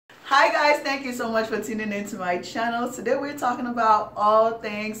Hi guys, thank you so much for tuning into my channel. Today we're talking about all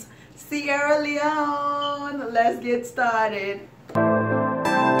things Sierra Leone. Let's get started.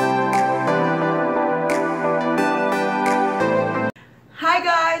 Hi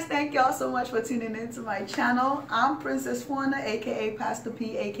guys, thank y'all so much for tuning into my channel. I'm Princess Fornah, aka Pastor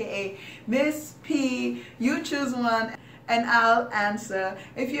P, aka Miss P. You choose one and I'll answer.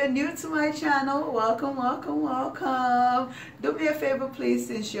 If you're new to my channel, welcome, welcome, welcome. Do me a favor please,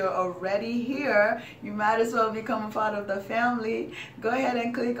 since you're already here, you might as well become a part of the family. Go ahead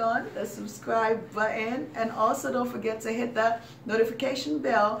and click on the subscribe button, and also don't forget to hit the notification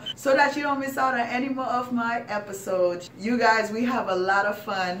bell so that you don't miss out on any more of my episodes. You guys, we have a lot of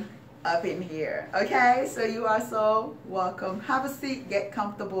fun up in here, okay? So you are so welcome. Have a seat, get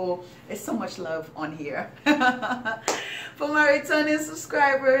comfortable. It's so much love on here. For my returning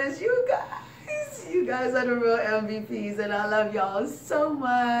subscribers, you guys are the real MVPs, and I love y'all so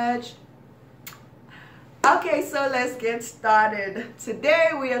much. Okay, so let's get started.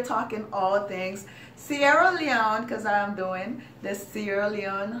 Today we are talking all things Sierra Leone, because I am doing the Sierra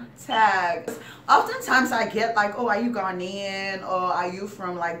Leone tag. Oftentimes I get like, oh, are you Ghanaian or are you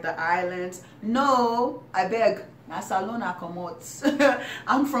from like the islands? No, I beg. I'm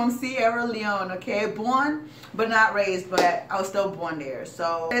from Sierra Leone, okay? Born but not raised, but I was still born there.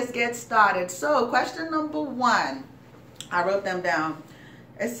 So let's get started. So question number 1, I wrote them down.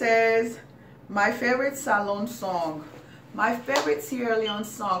 It says, my favorite Salon song. My favorite Sierra Leone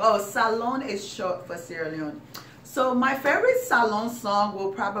song. Oh, Salon is short for Sierra Leone. So my favorite Salon song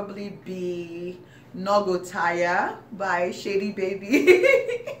will probably be Nogotaya by Shady Baby.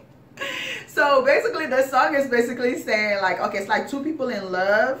 So basically the song is basically saying like, okay, it's like two people in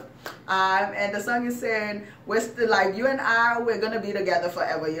love. And the song is saying, we're still like, you and I, we're gonna be together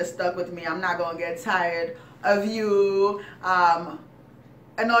forever. You're stuck with me. I'm not gonna get tired of you. And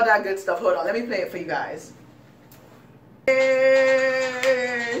all that good stuff. Hold on, let me play it for you guys.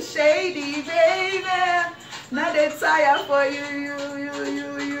 Hey, Shady Baby, not that tired for you.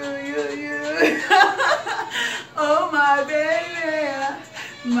 Oh my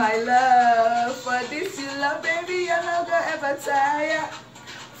baby, my love. For this you love, baby, I'm not gonna ever tire.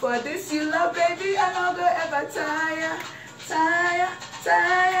 For this you love, baby, I'm not gonna ever tire.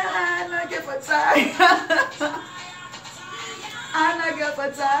 I'm not get for tire. I'm not get for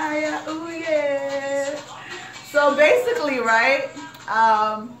tire. Oh yeah. So basically, right,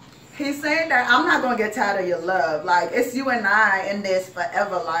 he's saying that I'm not going to get tired of your love. Like, it's you and I in this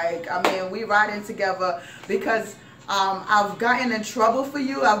forever. Like, I mean, we riding together because I've gotten in trouble for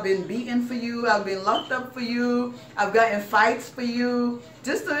you. I've been beaten for you. I've been locked up for you. I've gotten fights for you.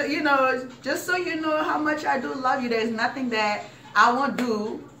 Just to, you know, just so you know how much I do love you. There's nothing that I won't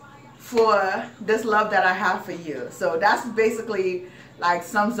do for this love that I have for you. So that's basically, like,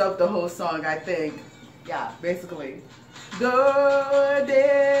 sums up the whole song, I think. Yeah, basically. Go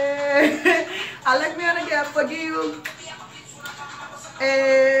there. I like me on the gap for you.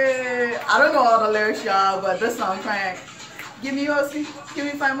 Hey, I don't know all the lyrics, y'all, but this song crank. Give me Osi, give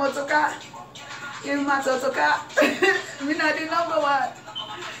me 5 more toka. Give me my toka. Me not the number 1.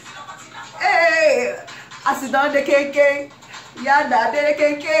 Hey, I sit down the KK. Yeah, that the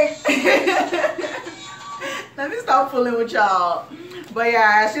KK. Let me stop fooling with y'all. But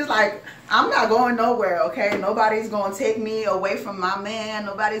yeah, she's like, I'm not going nowhere, okay? Nobody's going to take me away from my man.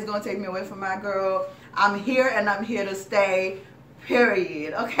 Nobody's going to take me away from my girl. I'm here and I'm here to stay,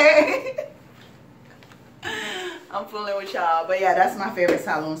 period, okay? I'm fooling with y'all. But yeah, that's my favorite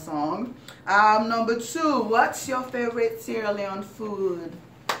Salon song. Number 2, what's your favorite Sierra Leone food?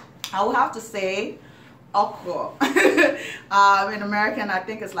 I will have to say okra. In American, I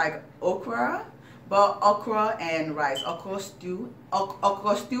think it's like okra. But okra and rice, okra stew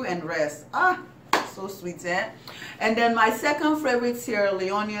and rice. Ah, so sweet, eh? And then my second favorite Sierra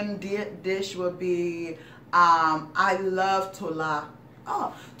Leonean dish would be, I love tola.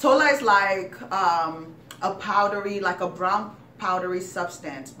 Oh, tola is like a powdery, like a brown powdery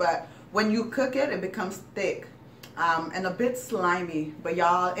substance. But when you cook it, it becomes thick and a bit slimy. But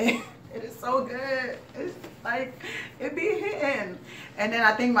y'all, it is so good. It's like, it be hitting. And then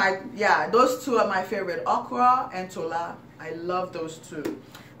I think those two are my favorite, okra and tola. I love those two.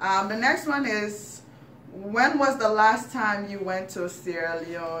 The next one is, when was the last time you went to Sierra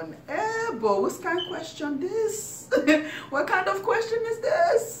Leone? Eh, but what kind of question this? What kind of question is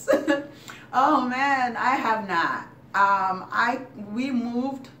this? Oh man, I have not.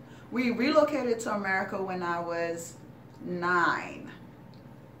 We relocated to America when I was 9.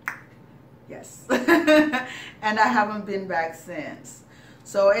 Yes. And I haven't been back since.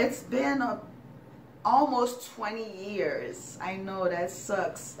 So it's been almost 20 years. I know that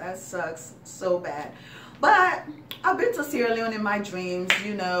sucks. That sucks so bad. But I've been to Sierra Leone in my dreams,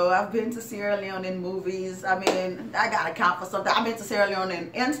 you know. I've been to Sierra Leone in movies. I mean, I gotta count for something. I've been to Sierra Leone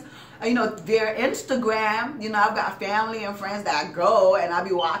in, you know, their Instagram. You know, I've got family and friends that go, and I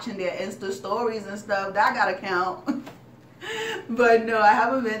be watching their Insta stories and stuff. That gotta count. But no, I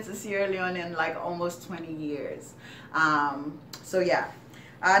haven't been to Sierra Leone in like almost 20 years. So yeah.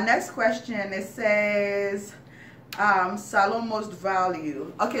 Next question, it says, Salon most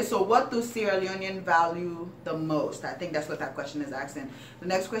value. Okay, so what do Sierra Leoneans value the most? I think that's what that question is asking. The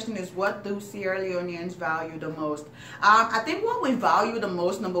next question is, what do Sierra Leoneans value the most? I think what we value the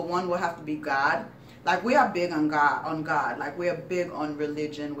most, number one, will have to be God. Like, we are big on God. Like, we are big on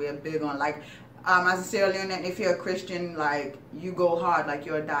religion. We are big on, like, as a Sierra Leonean, if you're a Christian, like, you go hard. Like,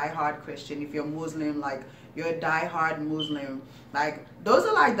 you're a die-hard Christian. If you're Muslim, like, you're a die-hard Muslim. Like, those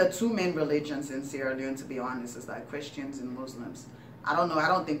are like the two main religions in Sierra Leone, to be honest. It's like Christians and Muslims. I don't know. I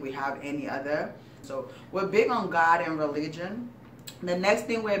don't think we have any other. So we're big on God and religion. The next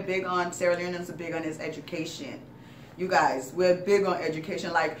thing we're big on, Sierra Leoneans are big on, is education. You guys, we're big on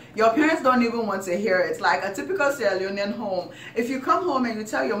education. Like, your parents don't even want to hear it. It's like a typical Sierra Leonean home. If you come home and you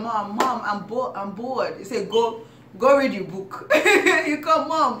tell your mom, I'm bored. You say, go read your book. You come,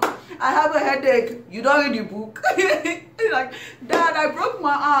 Mom, I have a headache. You don't read your book. Like, Dad, I broke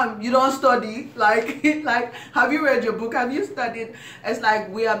my arm. You don't study. Like, have you read your book? Have you studied? It's like,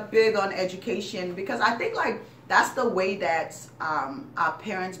 we are big on education, because I think, like, that's the way that our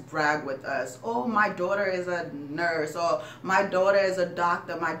parents brag with us. Oh, my daughter is a nurse, or my daughter is a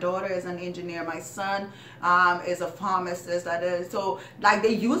doctor, my daughter is an engineer, my son is a pharmacist. So, like,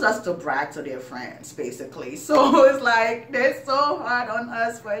 they use us to brag to their friends, basically. So it's like, they're so hard on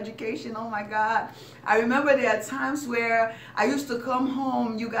us for education. Oh my God. I remember there are times where I used to come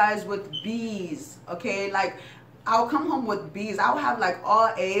home, you guys, with B's, okay? Like, I'll come home with B's. I'll have like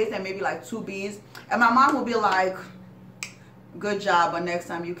all A's and maybe like 2 B's. And my mom will be like, good job, but next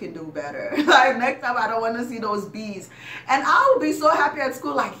time you can do better. Like, next time I don't want to see those B's. And I would be so happy at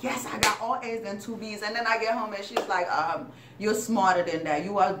school, like, yes, I got all A's and 2 B's. And then I get home and she's like, you're smarter than that.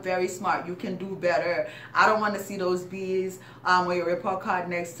 You are very smart. You can do better. I don't want to see those B's on your report card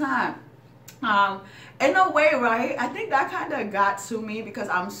next time. In a way, right, I think that kind of got to me, because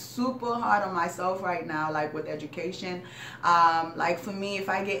I'm super hard on myself right now, like with education. Like, for me, if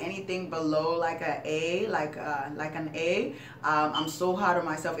I get anything below like an A, I'm so hard on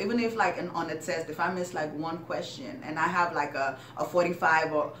myself. Even if, like, on a test, if I miss like one question and I have like a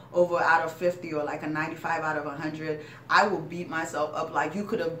 45 or over out of 50, or like a 95 out of 100, I will beat myself up, like, you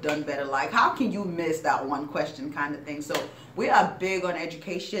could have done better. Like, how can you miss that one question, kind of thing. So we are big on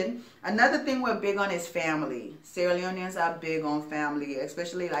education. Another thing we're big on is family. Sierra Leoneans are big on family,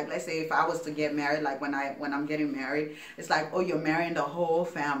 especially, like, let's say if I was to get married, like when I'm getting married, it's like, oh, you're marrying the whole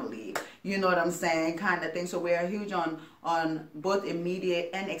family. You know what I'm saying, kind of thing. So we're huge on both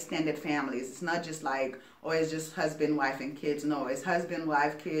immediate and extended families. It's not just like, oh, it's just husband, wife, and kids. No, it's husband,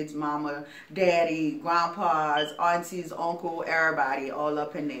 wife, kids, mama, daddy, grandpas, aunties, uncle, everybody all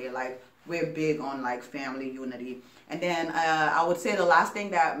up in there. Like, we're big on like family unity. And then I would say the last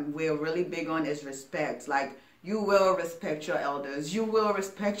thing that we're really big on is respect. Like, you will respect your elders. You will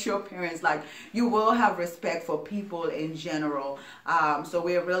respect your parents. Like, you will have respect for people in general. So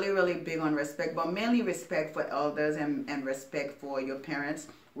we're really, really big on respect, but mainly respect for elders and respect for your parents.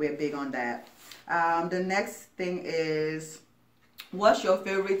 We're big on that. The next thing is, what's your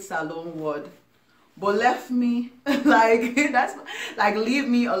favorite salon word? But left me, like, that's like, leave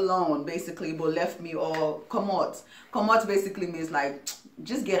me alone, basically. But left me, or comot. Comot basically means like,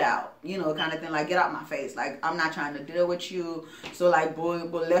 just get out, you know, kind of thing. Like, get out my face. Like, I'm not trying to deal with you. So like,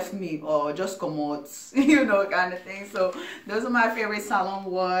 but left me, or just comot, you know, kind of thing. So those are my favorite salon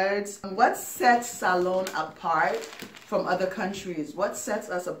words. What sets salon apart from other countries? What sets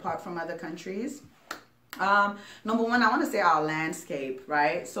us apart from other countries? Number one, I want to say our landscape,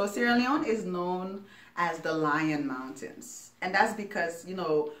 right? So Sierra Leone is known as the Lion Mountains, and that's because, you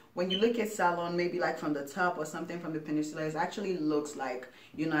know, when you look at Salon, maybe like from the top or something from the peninsula, it actually looks like,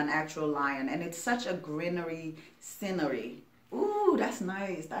 you know, an actual lion, and it's such a greenery scenery. Ooh, that's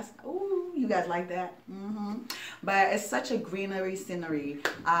nice. Ooh, you guys like that? But it's such a greenery scenery.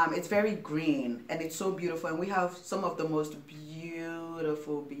 It's very green, and it's so beautiful, and we have some of the most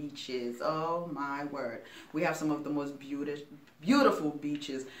beautiful beaches. Oh my word, we have some of the most beautiful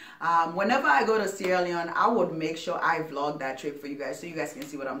beaches. Whenever I go to Sierra Leone, I would make sure I vlog that trip for you guys, so you guys can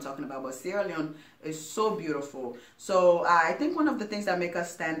see what I'm talking about. But Sierra Leone is so beautiful. So I think one of the things that make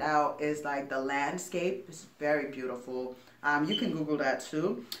us stand out is like the landscape is very beautiful. You can Google that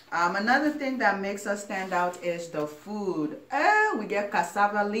too. Another thing that makes us stand out is the food. We get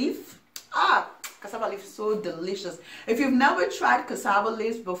cassava leaf. Cassava leaf is so delicious. If you've never tried cassava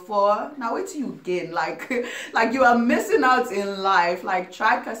leaves before, now wait till you get like you are missing out in life. Like,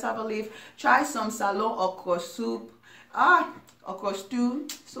 try cassava leaf, try some salon okra soup. Okra stew,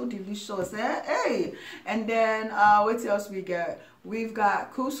 so delicious, eh? Hey, and then what else we get? We've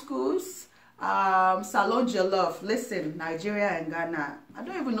got couscous, salon jollof. Listen, Nigeria and Ghana, I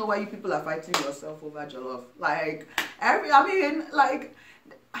don't even know why you people are fighting yourself over jollof. Like,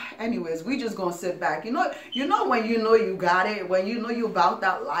 anyways, we just gonna sit back. You know when you know you got it, when you know you about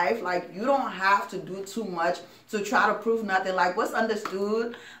that life, like, you don't have to do too much to try to prove nothing. Like, what's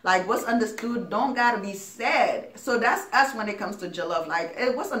understood don't gotta be said. So that's us when it comes to jollof. Like,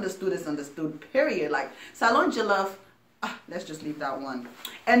 what's understood is understood, period. Like, salon jollof, let's just leave that one.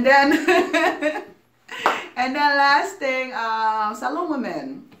 And then and then last thing, salon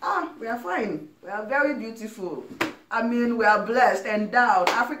women, we are fine, we are very beautiful. I mean, we are blessed, endowed.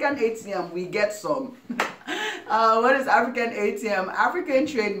 African ATM, we get some. What is African ATM? African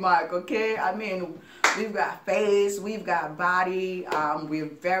trademark, okay? I mean, we've got face, we've got body. We're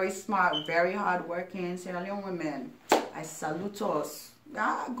very smart, very hardworking Sierra Leone women. I salute us.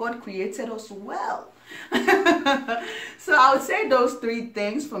 God created us well. So I would say those three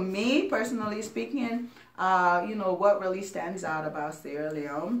things for me, personally speaking. What really stands out about Sierra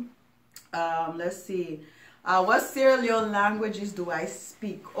Leone. Let's see. What Sierra Leone languages do I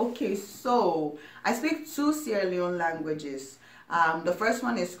speak? Okay, so I speak 2 Sierra Leone languages. The first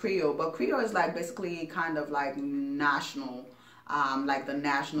one is Creole, but Creole is like basically kind of like national, like the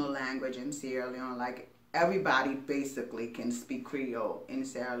national language in Sierra Leone. Like, everybody basically can speak Creole in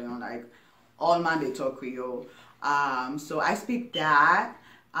Sierra Leone. Like, all man they talk Creole. So I speak that,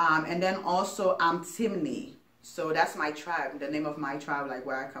 and then also I'm Timni. So that's my tribe, the name of my tribe, like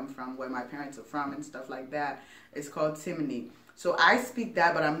where I come from, where my parents are from and stuff like that. It's called Timni. So I speak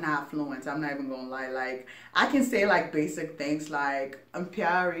that, but I'm not fluent. I'm not even gonna lie. Like, I can say like basic things like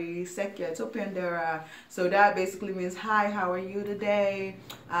Ampiari, Sekya, Topendera. So that basically means, hi, how are you today?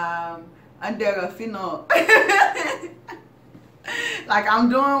 Andera Fino. Like, I'm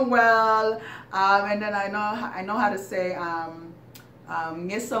doing well. And then I know how to say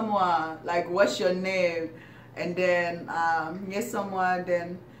Nyesamwa, like, what's your name? And then Nyesamwa,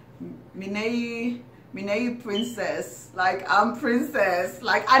 then Minei princess, like, I'm princess.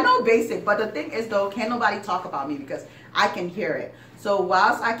 Like, I know basic, but the thing is though, can't nobody talk about me because I can hear it. So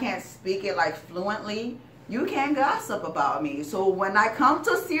whilst I can't speak it like fluently, you can gossip about me. So when I come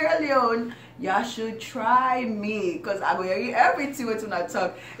to Sierra Leone, y'all should try me, because I will hear everything when I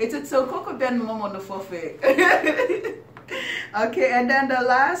talk. It's a Coco Ben Momo no forfeit. Okay, and then the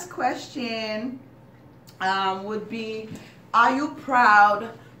last question would be, are you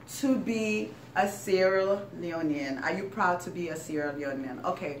proud to be a Sierra Leonean? Are you proud to be a Sierra Leonean?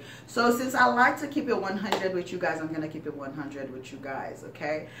 Okay, so since I like to keep it 100 with you guys, I'm gonna keep it 100 with you guys,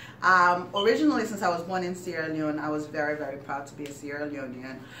 okay? Originally, since I was born in Sierra Leone, I was very, very proud to be a Sierra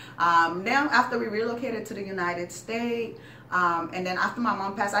Leonean. Now, after we relocated to the United States, and then after my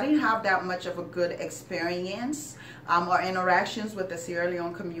mom passed, I didn't have that much of a good experience or interactions with the Sierra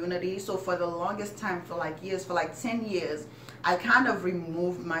Leone community. So for the longest time, for like years, for like 10 years, I kind of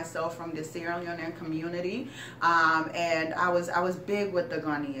removed myself from the Sierra Leone community, and I was big with the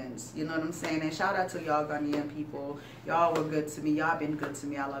Ghanaians, you know what I'm saying? And shout out to y'all Ghanaian people. Y'all were good to me. Y'all been good to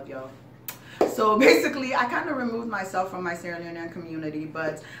me. I love y'all. So basically, I kind of removed myself from my Sierra Leone community,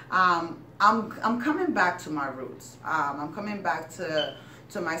 but I'm coming back to my roots. I'm coming back to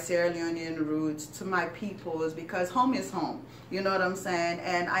my Sierra Leonean roots, to my peoples, because home is home. You know what I'm saying?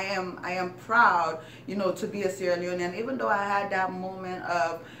 And I am proud, you know, to be a Sierra Leonean, even though I had that moment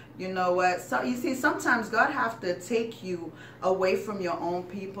of, you know what, so you see, sometimes God have to take you away from your own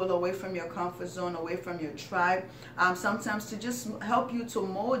people, away from your comfort zone, away from your tribe, sometimes to just help you, to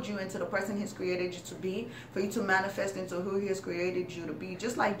mold you into the person He's created you to be, for you to manifest into who He has created you to be.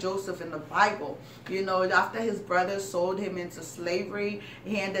 Just like Joseph in the Bible, you know, after his brothers sold him into slavery,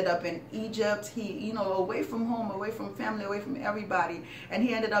 he ended up in Egypt. He, you know, away from home, away from family, away from everybody, and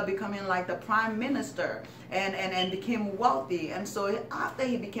he ended up becoming like the prime minister, and became wealthy. And so after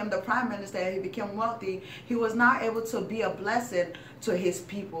he became the prime minister, he became wealthy, he was now able to be a blessing to his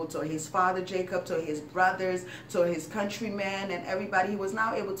people, to his father Jacob, to his brothers, to his countrymen, and everybody. He was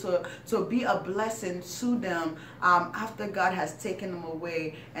now able to be a blessing to them after God has taken them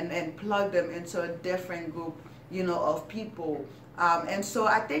away and plugged them into a different group, you know, of people. And so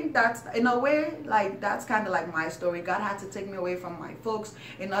I think that's, in a way, like, that's kind of like my story. God had to take me away from my folks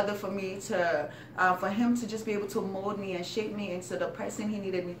in order for me to, for him to just be able to mold me and shape me into the person he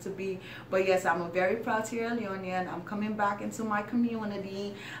needed me to be. But yes, I'm a very proud Sierra Leonean. I'm coming back into my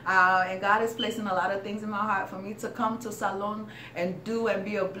community, and God is placing a lot of things in my heart for me to come to Salon and do and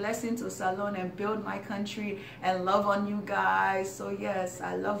be a blessing to Salon and build my country and love on you guys. So yes,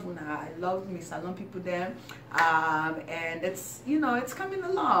 I love Fornah. I love me Salon people then, and it's, you know, it's coming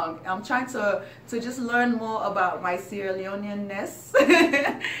along. I'm trying to just learn more about my Sierra Leoneanness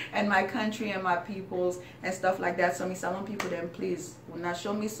and my country and my peoples and stuff like that. So me Salon people then, please, Fornah,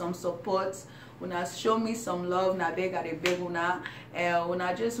 show me some support. Fornah, show me some love. Na beg a beg Fornah, and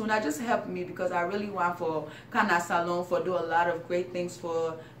Fornah just help me, because I really want for Kana Salon for do a lot of great things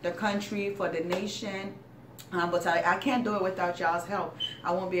for the country, for the nation. But I can't do it without y'all's help.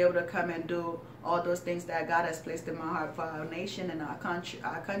 I won't be able to come and do all those things that God has placed in my heart for our nation and our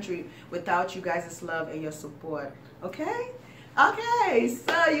country without you guys' love and your support. Okay? Okay,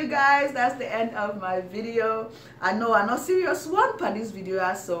 so you guys, that's the end of my video. I know I'm not serious one for this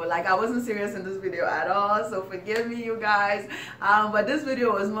video, so like I wasn't serious in this video at all, so forgive me, you guys. But this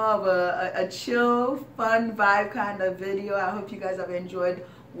video was more of a chill, fun vibe kind of video. I hope you guys have enjoyed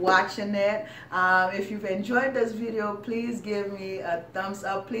watching it. If you've enjoyed this video, please give me a thumbs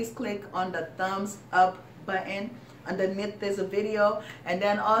up. Please click on the thumbs up button underneath this video, and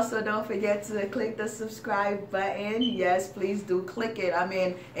then also don't forget to click the subscribe button. Yes, please do click it. I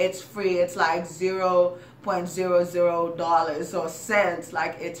mean, it's free. It's like $0.00 or cents.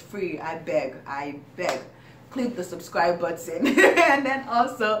 Like, it's free. I beg, click the subscribe button and then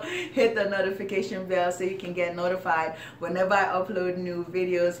also hit the notification bell so you can get notified whenever I upload new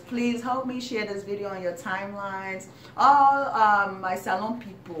videos. Please help me share this video on your timelines. All my Salon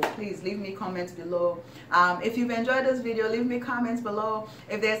people, please leave me comments below. If you've enjoyed this video, leave me comments below.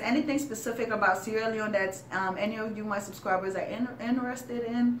 If there's anything specific about Sierra Leone that any of you, my subscribers, are interested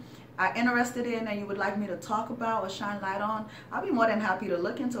in and you would like me to talk about or shine light on, I'll be more than happy to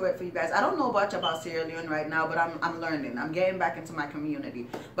look into it for you guys. I don't know much about Sierra Leone right now, but I'm learning. I'm getting back into my community,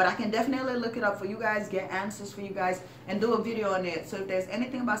 but I can definitely look it up for you guys, get answers for you guys, and do a video on it. So if there's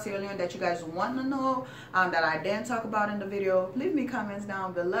anything about Sierra Leone that you guys want to know that I didn't talk about in the video, leave me comments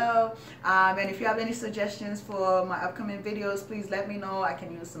down below. And if you have any suggestions for my upcoming videos, please let me know. I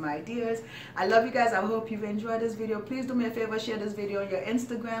can use some ideas. I love you guys. I hope you've enjoyed this video. Please do me a favor, share this video on your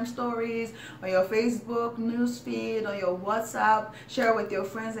Instagram stories, on your Facebook newsfeed, on your WhatsApp. Share it with your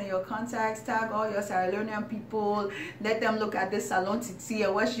friends and your contacts. Tag all your Sierra Leonean people. Let them look at this Salon Titi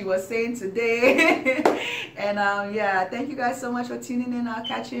and what she was saying today. And yeah, thank you guys so much for tuning in. I'll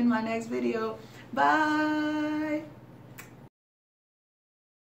catch you in my next video. Bye.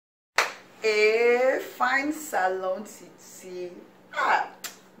 A fine Salon Titi.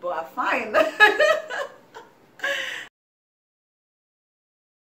 But fine.